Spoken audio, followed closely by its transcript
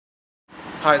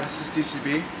Hi, this is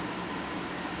DCB.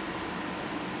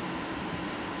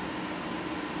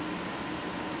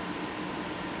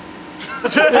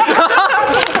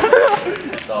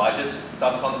 So I just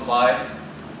done this on the fly.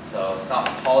 So it's not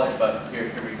polished, but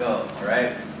here we go. All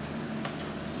right.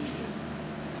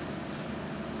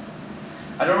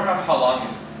 I don't remember how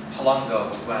long ago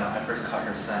when I first caught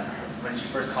her scent. When she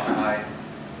first caught my eye.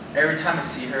 Every time I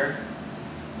see her,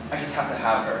 I just have to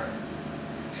have her.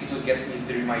 She's what gets me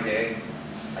through my day.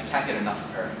 I can't get enough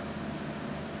of her.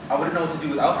 I wouldn't know what to do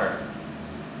without her.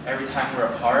 Every time we're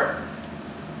apart,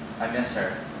 I miss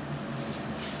her.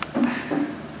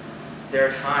 There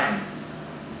are times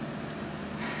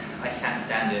I can't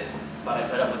stand it, but I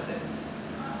put up with it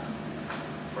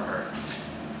for her.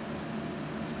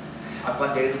 I've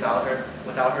gone days without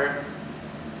her.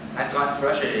 I've gotten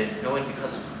frustrated knowing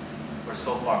because we're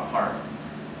so far apart.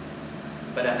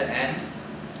 But at the end,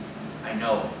 I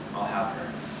know I'll have her.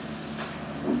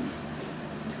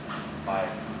 Bye.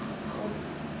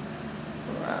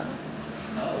 Wow.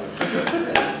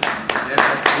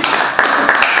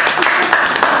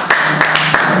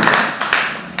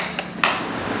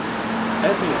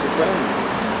 Anthony, it's your friend.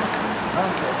 I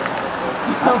don't care if that's it.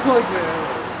 I'm like,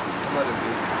 let it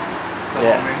be.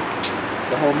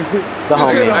 The homie. The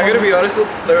homie. I gotta be honest,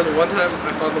 there was one time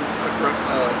I found a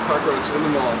cockroach in the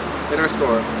mall, in our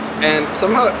store, and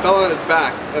somehow it fell on its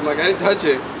back, and like I didn't touch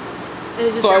it.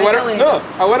 So I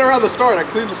went around the store and I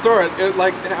cleaned the store, and it,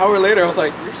 like an hour later I was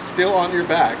like, you're still on your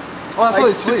back. Oh, that's how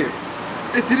they sleep.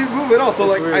 It didn't move at all. So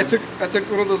That's like weird. I took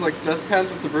one of those like dustpans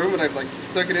with the broom and I like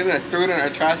stuck it in and I threw it in our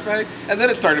trash bag, and then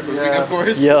it started moving. Yeah. Of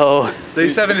course. Yo. They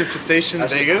used to have an infestation in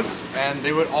Vegas, and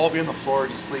they would all be on the floor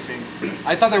just sleeping.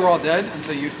 I thought they were all dead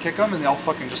until you'd kick them, and they all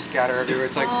fucking just scatter everywhere.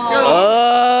 It's like,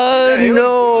 yeah,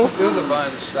 no. It was a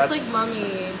bunch. It's like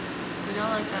Mummy. We don't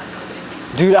like that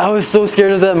movie. Dude, I was so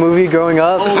scared of that movie growing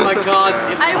up. Oh my god.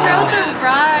 I rode the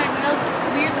ride, but it was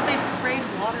weird that they sprayed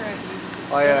water at you.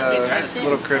 Oh yeah, That shit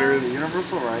little was critters. gross.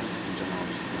 Universal ride in general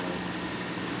is gross.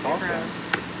 It's awesome.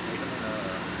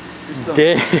 Gross.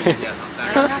 Damn.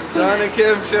 John and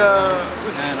Kim show.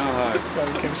 I know. John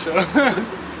and Kim show.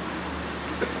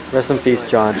 Rest in peace,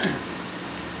 John.